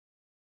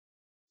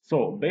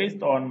So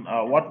based on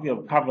what we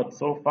have covered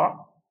so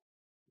far,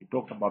 we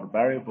talked about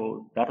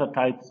variables, data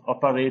types,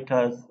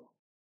 operators,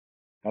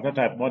 data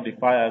type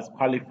modifiers,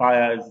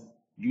 qualifiers,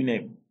 you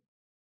name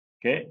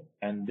it. Okay,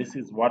 and this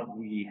is what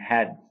we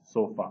had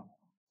so far.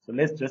 So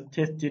let's just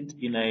test it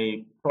in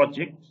a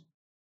project.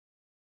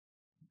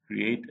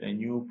 Create a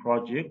new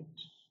project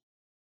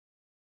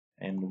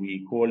and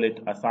we call it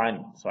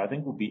assignment. So I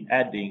think we'll be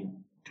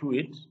adding to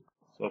it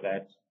so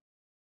that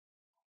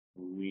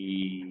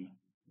we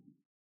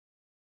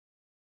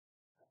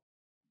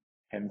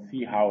can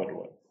see how it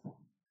works.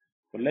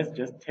 So let's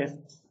just test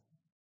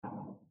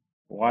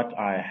what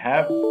I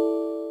have.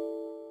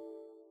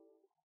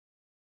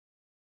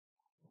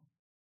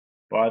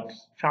 But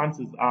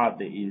chances are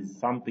there is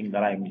something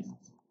that I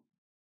missed.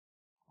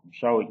 I'm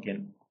sure we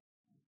can.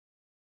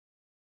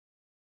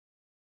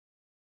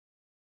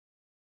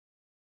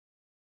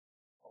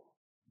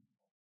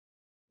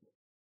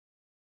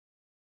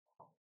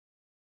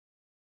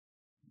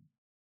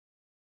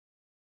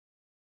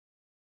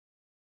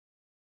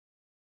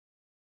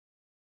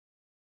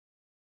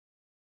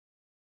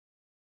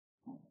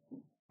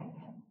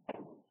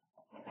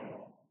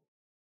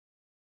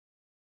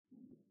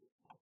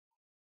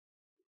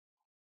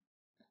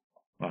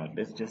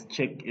 Let's just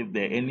check if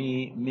there are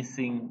any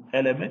missing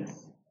elements.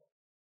 I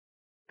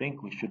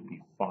think we should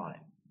be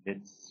fine.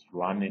 Let's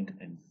run it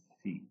and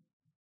see.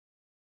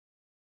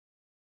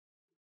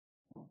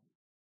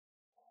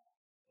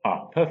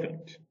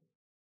 Perfect.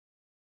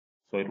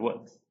 So it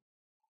works.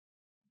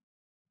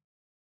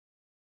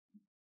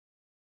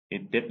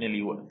 It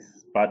definitely works,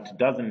 but it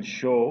doesn't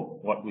show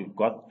what we've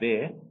got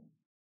there.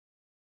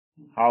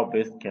 How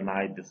best can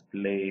I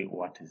display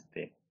what is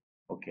there?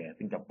 Okay, I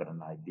think I've got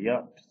an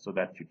idea so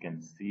that you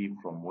can see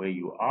from where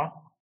you are,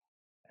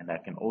 and I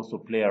can also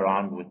play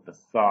around with the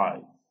size.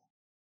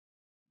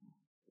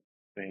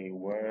 Say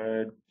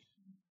word.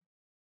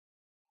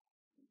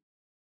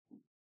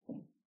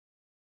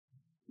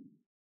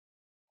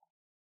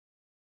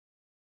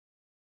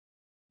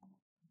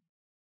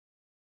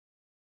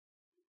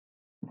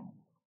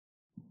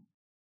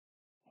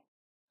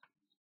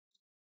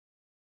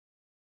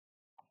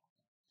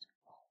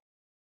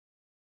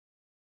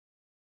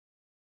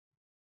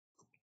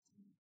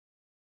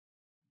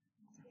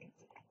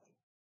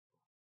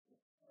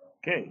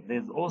 Okay,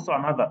 there's also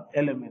another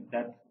element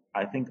that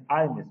I think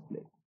I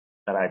misplaced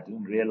that I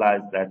didn't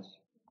realize that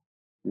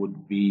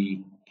would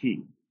be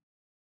key.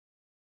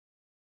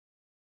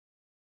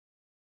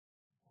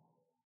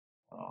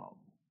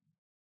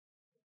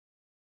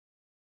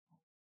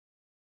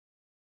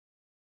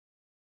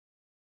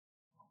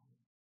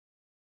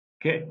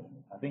 Okay,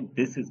 I think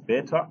this is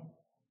better.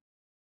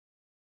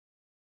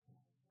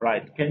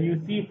 Right, can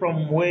you see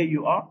from where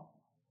you are?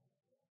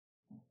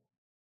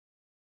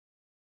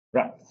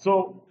 Right,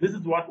 so this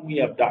is what we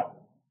have done.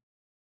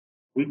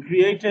 We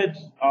created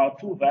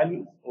two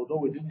values, although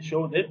we didn't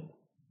show them.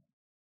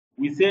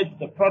 We said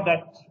the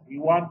product, we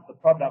want the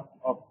product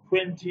of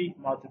 20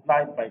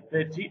 multiplied by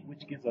 30,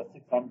 which gives us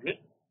 600.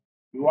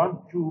 We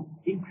want to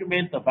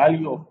increment the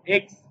value of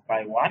x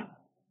by 1,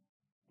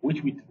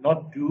 which we did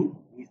not do.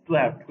 We still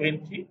have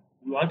 20.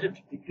 We wanted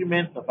to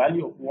decrement the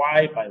value of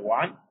y by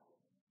 1,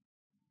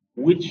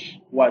 which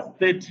was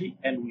 30,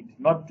 and we did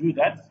not do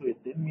that. So it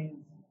then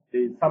means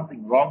there is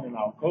something wrong in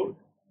our code.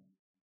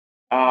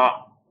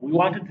 We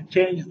wanted to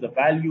change the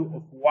value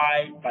of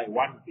y by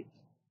 1 bit.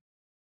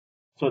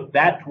 So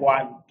that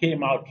one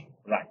came out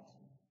right,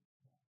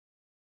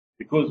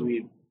 because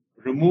we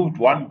removed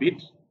 1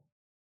 bit,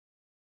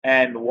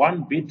 and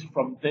 1 bit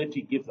from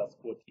 30 gives us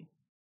 40.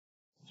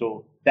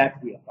 So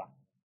that we have done.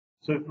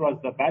 So if it was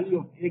the value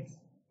of x,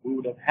 we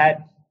would have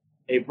had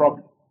a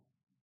problem.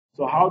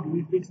 So how do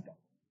we fix that?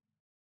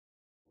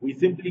 We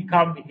simply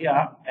come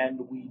here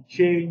and we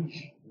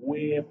change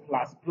where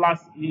plus plus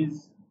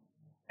is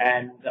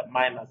and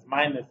minus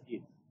minus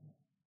is.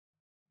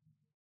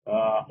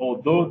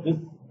 Although this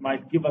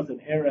might give us an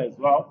error as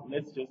well,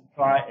 let's just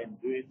try and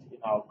do it in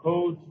our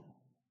code.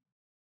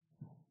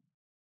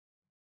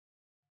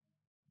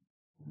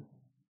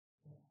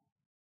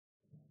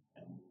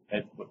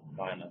 Let's put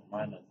minus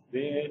minus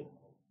there.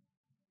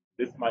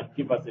 This might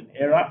give us an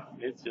error.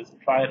 Let's just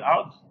try it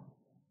out.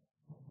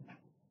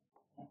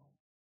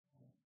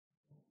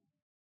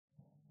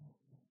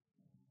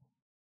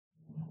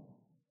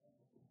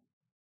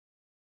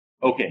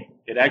 Okay,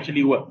 it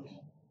actually worked.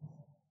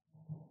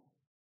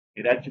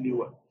 It actually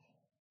worked.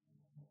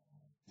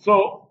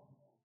 So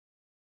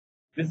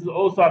this is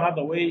also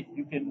another way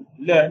you can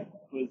learn,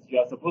 because you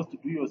are supposed to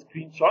do your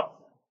screenshots.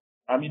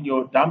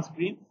 Your dump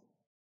screens.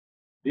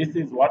 This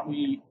is what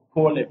we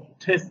call a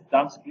test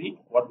dump screen,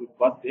 what we've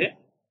got there.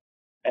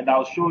 And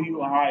I'll show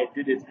you how I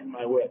did it in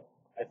my work.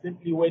 I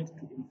simply went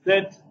to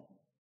insert.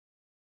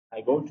 I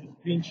go to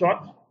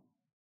screenshot.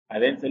 I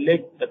then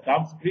select the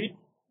dump screen.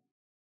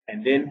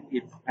 And then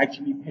it's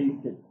actually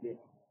pasted there.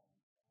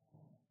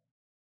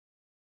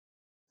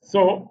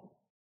 So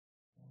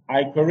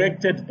I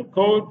corrected the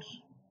code,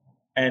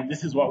 and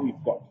this is what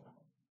we've got.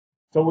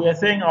 So we are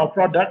saying our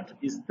product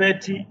is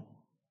 30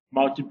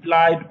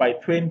 multiplied by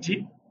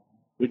 20,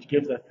 which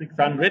gives us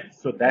 600,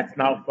 so that's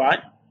now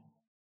fine.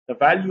 The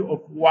value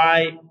of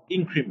y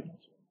increment,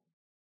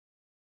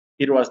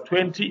 it was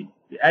 20,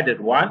 we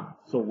added 1,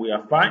 so we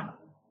are fine.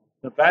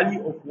 The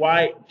value of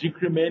y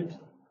decrement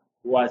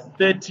was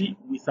 30,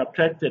 we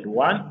subtracted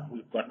 1,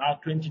 we've got now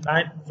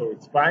 29, so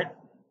it's fine.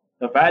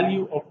 The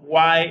value of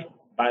y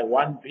by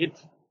 1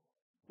 bit,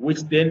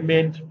 which then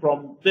meant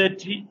from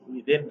 30,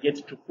 we then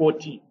get to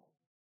 40.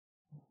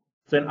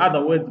 So in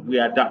other words, we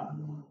are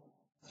done.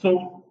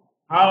 So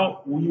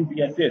how will you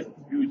be assessed?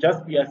 You will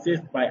just be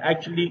assessed by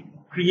actually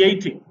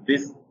creating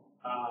this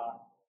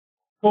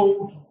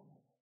code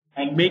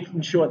and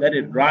making sure that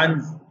it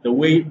runs the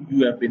way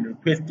you have been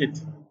requested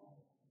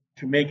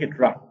to make it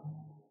run.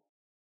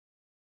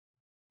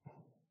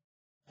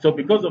 So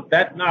because of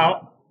that,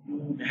 now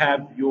you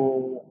have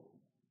your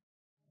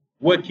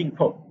working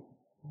code.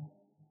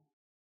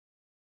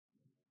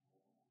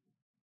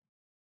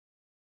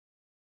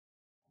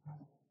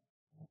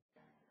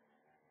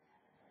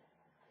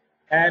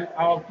 And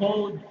our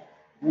code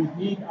would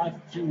need us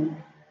to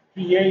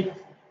create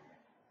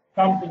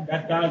something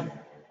that does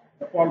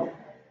the following,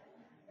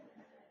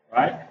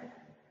 right?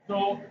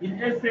 So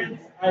in essence,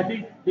 I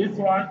think this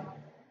one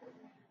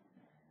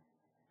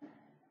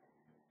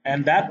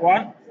and that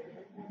one,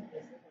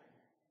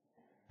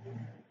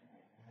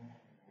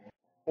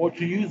 or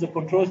to use a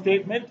control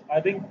statement,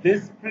 I think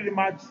this pretty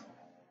much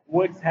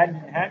works hand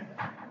in hand.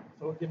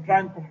 So we can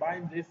try and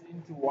combine this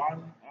into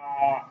one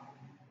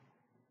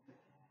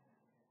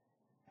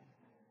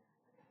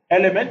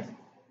element,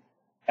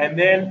 and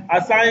then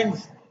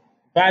assigns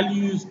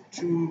values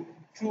to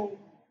two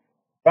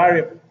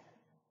variables.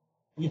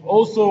 We've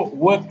also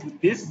worked with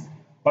this,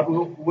 but we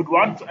would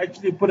want to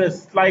actually put a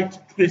slight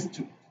twist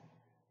to it,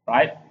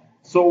 right?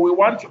 So we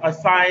want to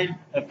assign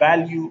a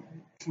value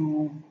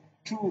to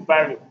two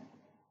variables,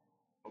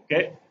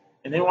 okay?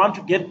 And then we want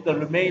to get the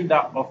remainder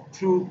of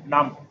two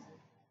numbers,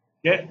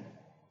 okay?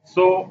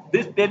 So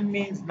this then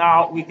means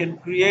now we can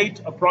create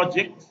a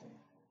project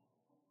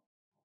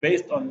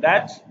based on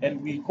that,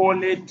 and we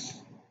call it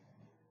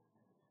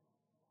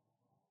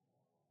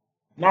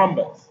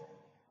numbers,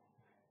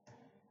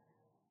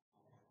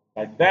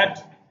 like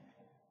that.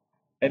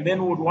 And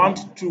then we would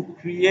want to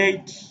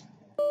create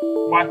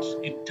what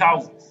it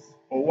tells us,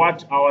 or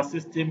what our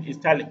system is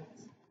telling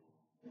us.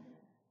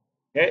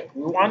 Okay,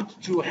 we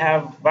want to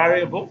have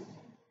variables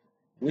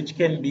which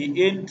can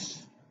be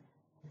int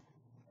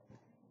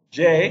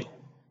j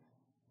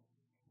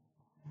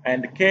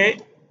and k.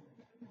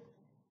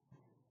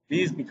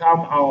 These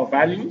become our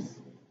values,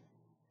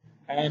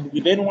 and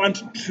we then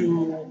want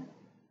to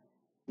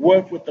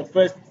work with the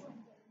first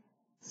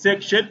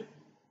section,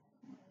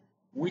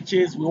 which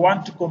is we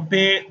want to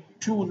compare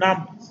two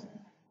numbers,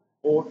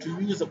 or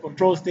to use a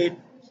control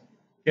statement.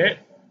 Okay,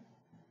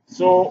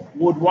 so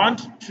we would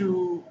want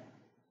to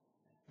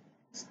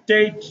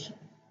state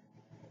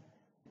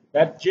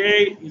that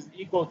j is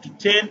equal to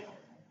 10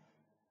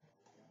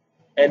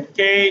 and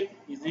k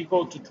is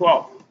equal to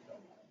 12.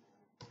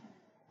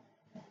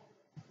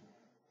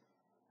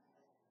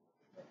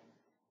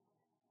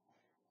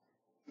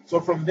 So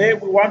from there,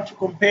 we want to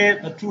compare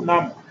the two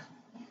numbers.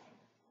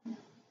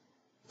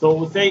 So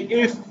we'll say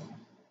if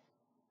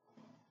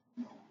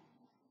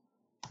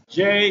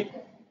j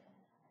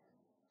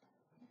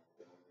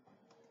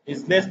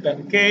is less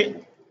than k,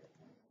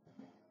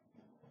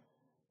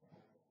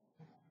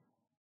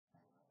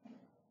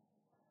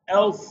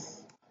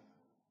 else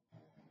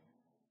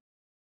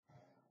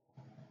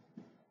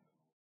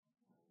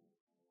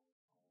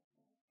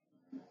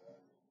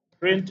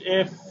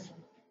printf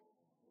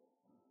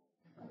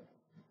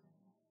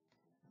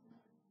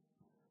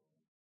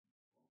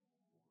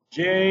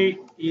j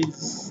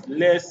is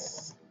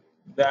less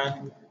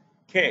than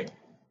k.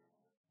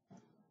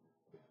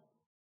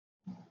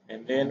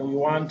 And then we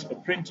want a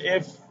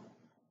printf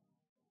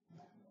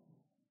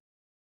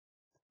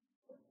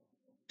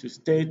to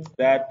state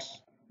that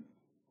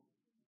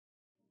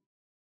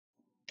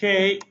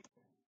k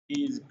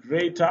is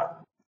greater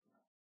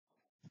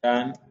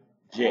than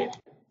j,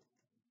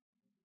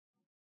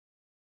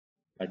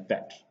 like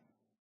that.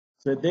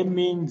 So that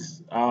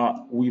means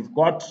we've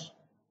got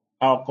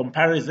our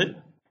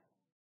comparison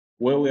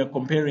where we are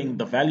comparing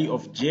the value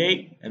of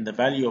j and the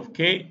value of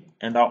k,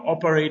 and our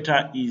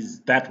operator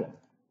is that one.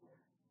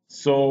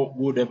 So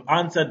we would have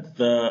answered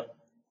the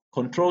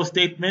control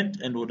statement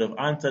and would have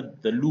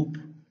answered the loop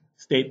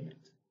statement.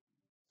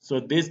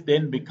 So this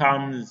then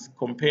becomes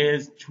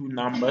compares two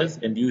numbers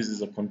and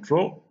uses a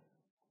control.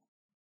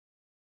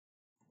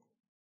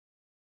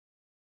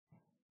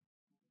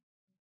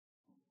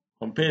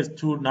 Compares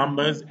two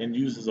numbers and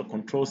uses a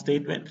control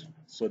statement.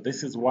 So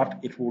this is what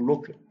it will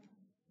look like.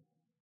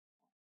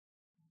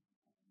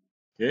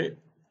 Okay.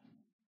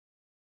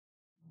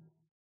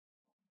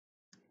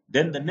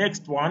 Then the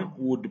next one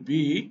would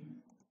be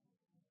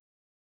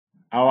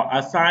our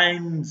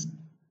assigns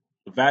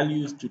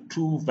values to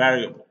two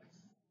variables.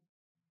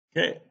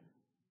 Okay.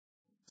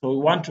 So we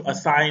want to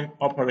assign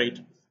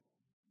operators.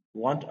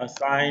 We want to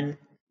assign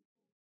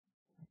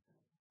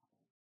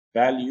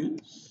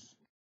values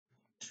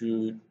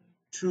to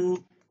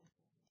two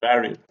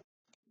variables.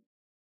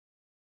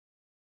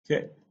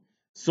 Okay,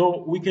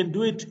 so we can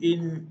do it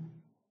in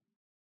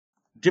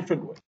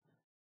different ways.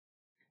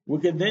 We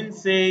can then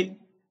say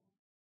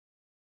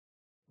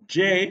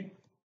j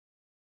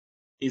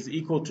is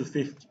equal to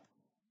 50.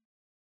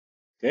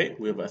 Okay,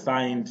 we have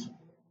assigned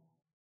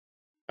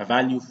a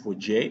value for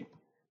j.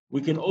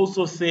 We can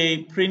also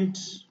say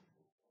printf,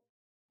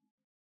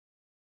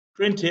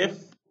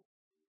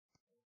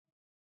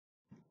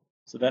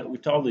 so that we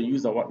tell the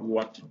user what we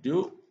want to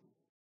do,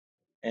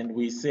 and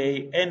we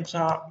say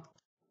enter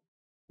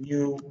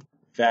new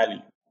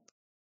value,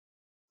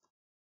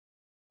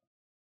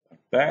 like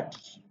that.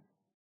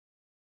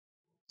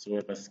 So we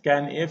have a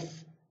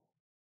scanf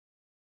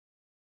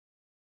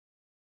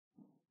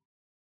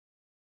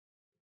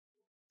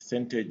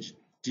percentage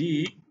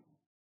 %d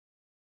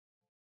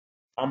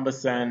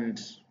ampersand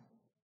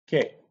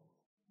k.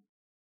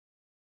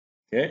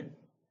 Okay,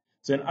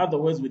 so in other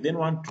words, we then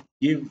want to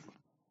give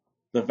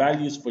the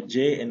values for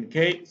j and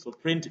k. So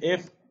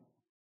printf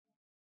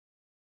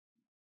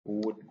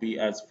would be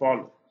as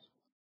follows: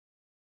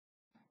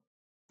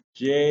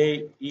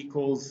 j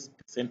equals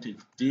percentage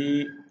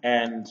 %d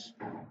and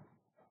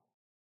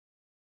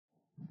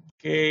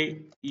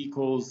k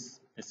equals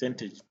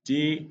percentage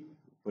 %d.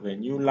 Put a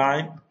new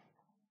line,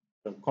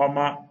 a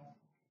comma,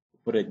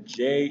 put a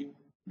j,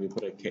 we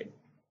put a k.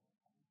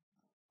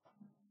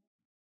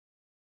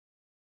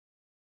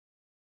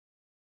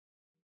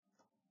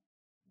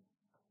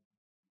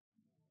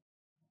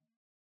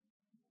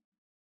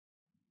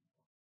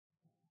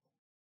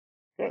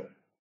 Okay.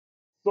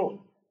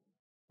 So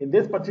in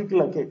this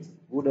particular case,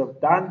 we would have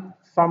done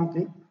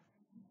something,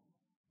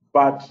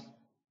 but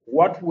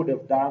what would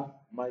have done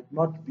might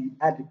not be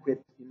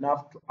adequate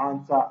enough to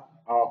answer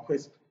our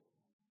question.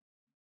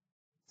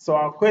 So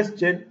our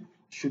question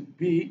should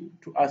be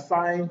to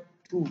assign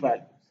two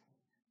values.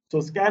 So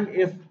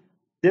scanf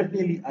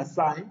definitely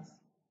assigns,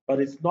 but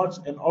it's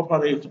not an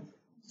operator.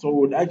 So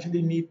we would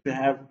actually need to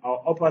have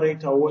our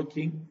operator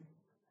working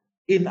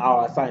in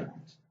our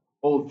assignment.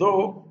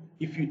 Although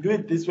if you do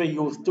it this way,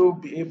 you'll still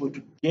be able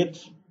to get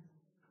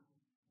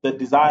the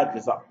desired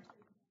result.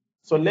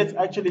 So let's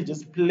actually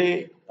just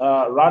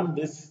run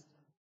this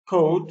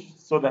code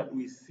so that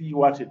we see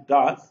what it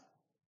does.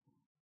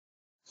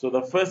 So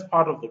the first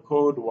part of the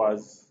code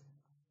was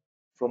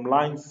from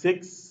line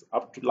 6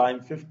 up to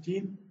line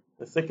 15.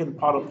 The second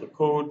part of the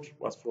code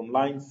was from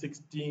line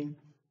 16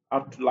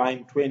 up to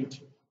line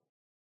 20.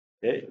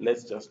 Okay,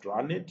 let's just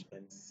run it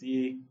and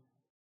see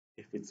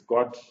if it's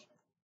got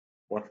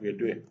what we're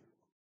doing.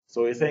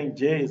 So we're saying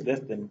j is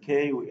less than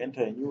k. We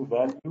enter a new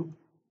value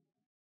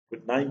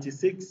with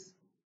 96,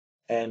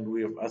 and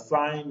we've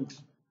assigned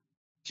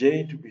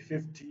j to be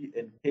 50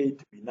 and k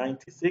to be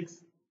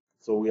 96.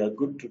 So we are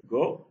good to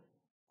go.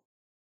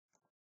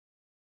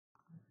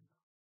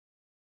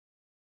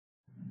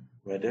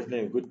 We're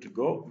definitely good to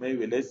go.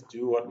 Maybe let's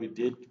do what we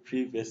did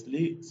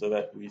previously so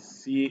that we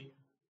see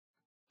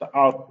the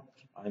output.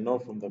 I know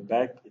from the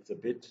back it's a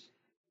bit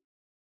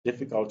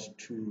difficult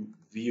to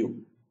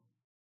view.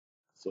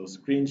 So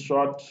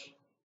screenshot.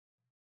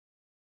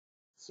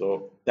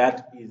 So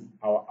that is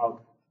our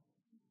output.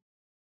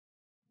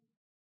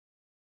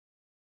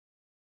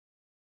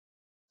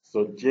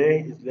 So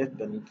j is less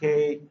than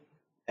k,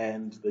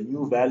 and the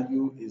new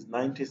value is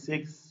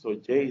 96. So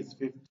j is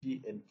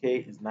 50 and k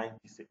is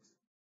 96.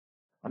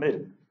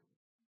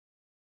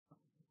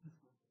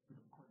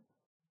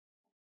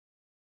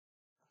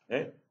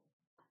 Okay,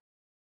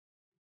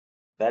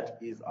 that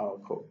is our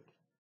code.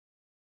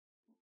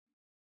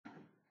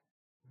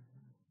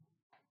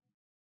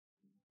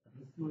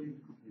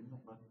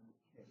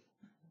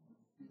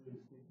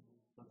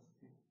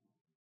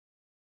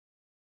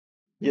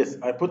 Yes,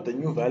 I put the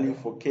new value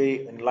for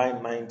k in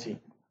line 19.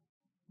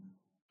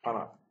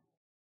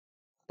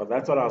 But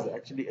that's what I was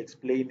actually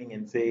explaining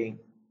and saying.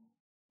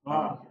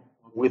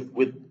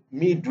 With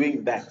me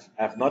doing that,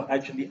 I've not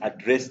actually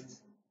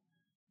addressed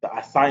the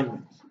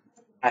assignment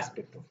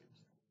aspect of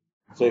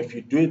it. So if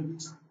you do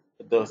it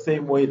the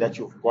same way that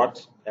you've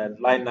got at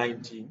line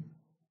 19,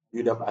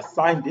 you'd have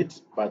assigned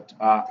it, but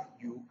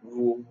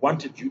we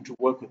wanted you to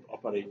work with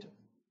operators.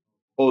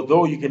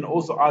 Although you can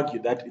also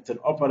argue that it's an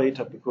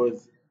operator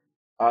because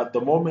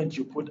the moment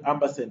you put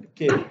ampersand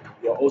k,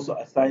 you're also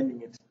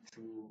assigning it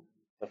to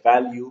the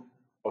value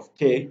of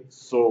k,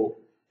 so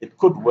it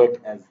could work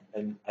as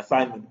an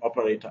assignment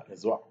operator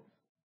as well.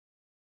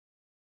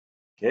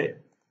 Okay,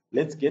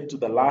 let's get to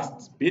the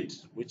last bit,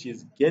 which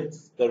is get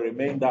the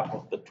remainder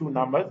of the two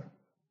numbers,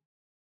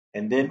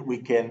 and then we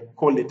can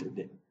call it a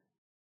day.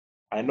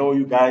 I know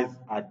you guys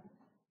are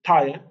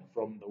tired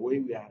from the way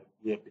we have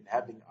been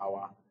having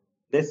our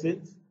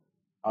lessons.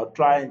 I'll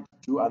try and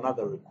do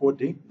another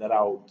recording that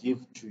I'll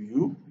give to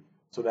you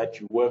so that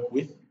you work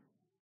with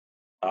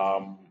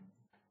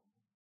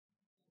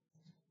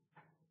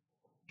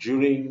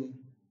during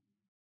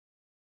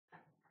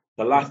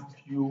the last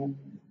few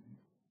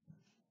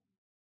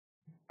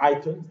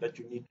items that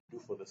you need to do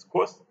for this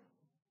course.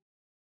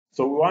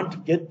 So we want to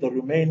get the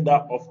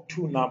remainder of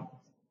two numbers.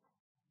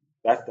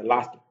 That's the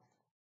last one.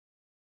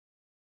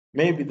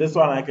 Maybe this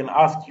one I can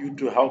ask you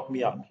to help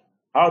me out.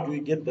 How do we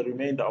get the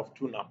remainder of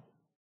 2 numbers?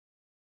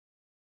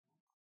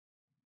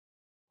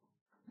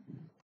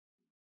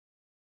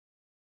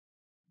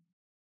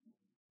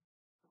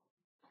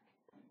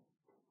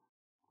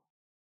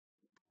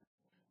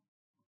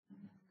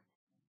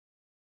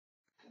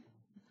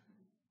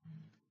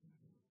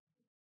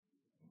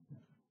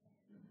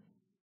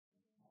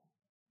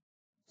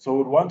 So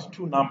we want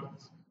 2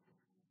 numbers.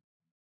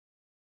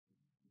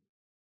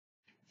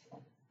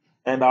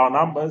 And our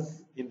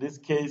numbers in this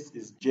case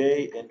is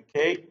J and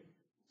K.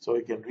 So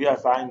we can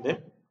reassign them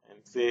and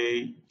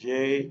say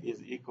J is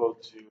equal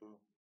to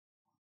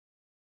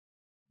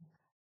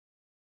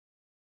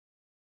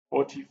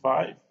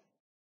 45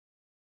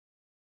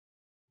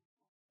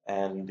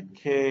 and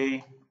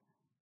K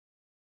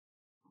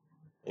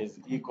is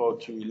equal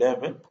to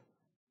 11.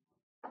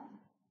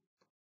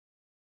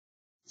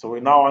 So we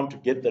now want to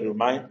get the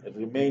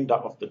remainder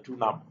of the 2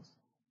 numbers.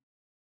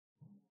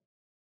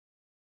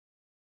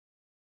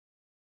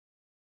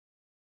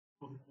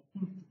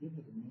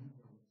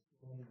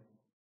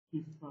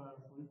 If, for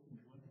instance, you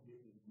want to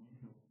get the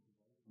remainder of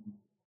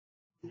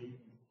J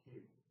and K,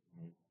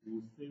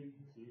 we'll say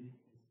J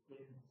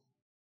extends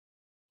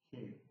K.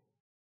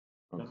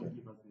 That will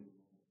give us the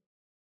remainder.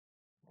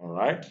 All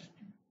right.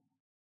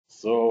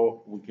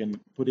 So we can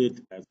put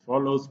it as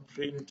follows: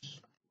 print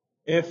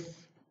F.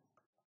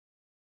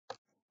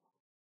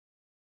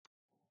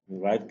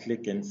 Right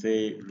click and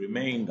say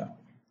remainder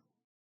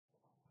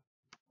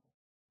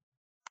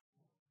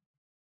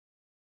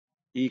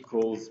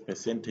equals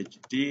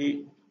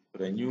 %D,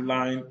 put a new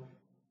line,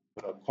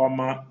 put a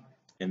comma,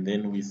 and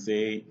then we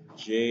say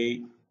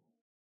J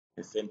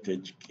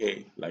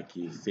 %K, like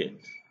he said.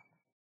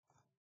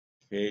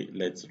 Okay,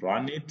 let's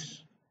run it.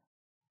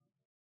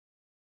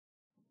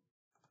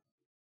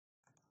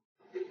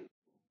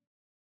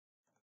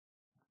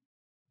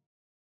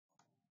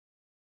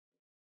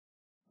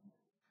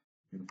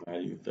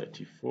 Value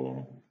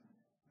 34.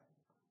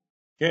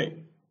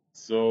 Okay,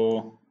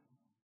 so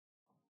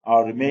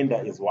our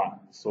remainder is 1.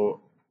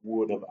 So we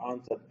would have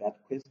answered that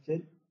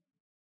question,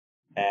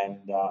 and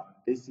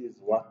this is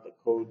what the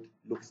code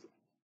looks like.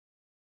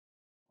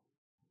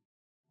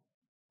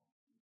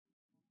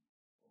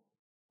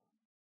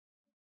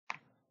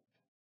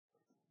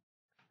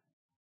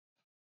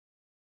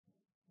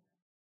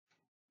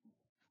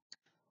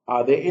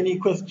 Are there any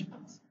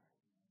questions?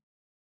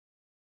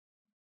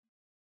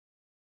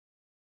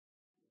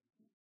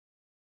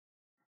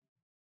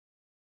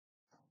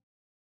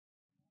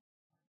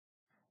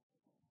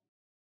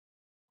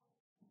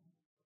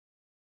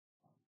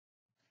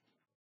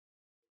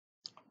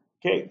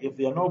 Okay, if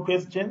there are no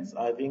questions,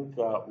 I think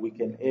we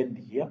can end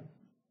here.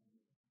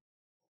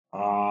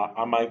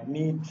 I might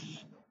need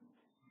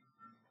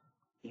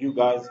you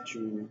guys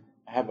to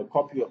have a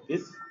copy of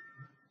this.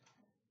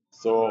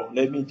 So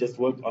let me just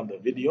work on the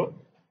video.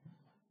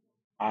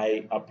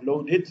 I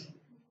upload it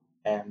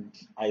and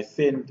I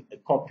send a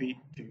copy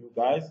to you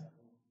guys.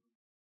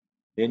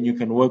 Then you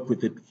can work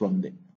with it from there.